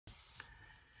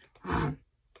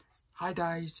Hi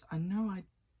guys, I know I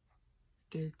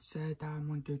did say that I'm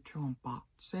going to do 2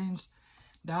 unboxings.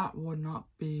 That will not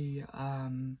be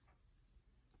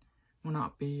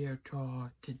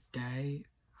till today,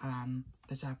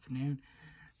 this afternoon.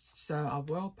 So I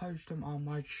will post them on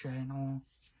my channel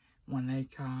when they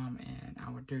come, and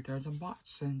I will do those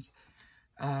unboxings.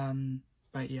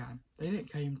 But yeah, they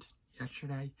didn't come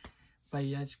yesterday. But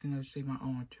yeah, it's gonna see my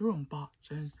own 2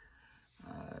 unboxings.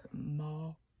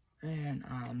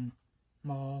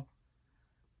 Mall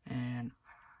and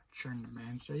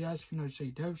Journeyman. So you guys can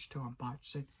see those 2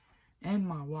 unboxings and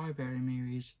my library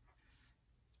movies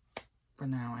for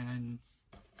now, and then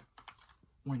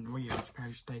when the video's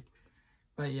posted.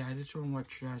 But yeah, I just want to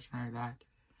let you guys know that.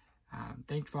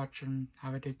 Thanks for watching.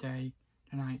 Have a good day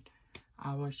tonight.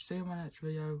 I will see you in my next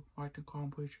video. Like and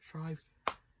comment, please subscribe.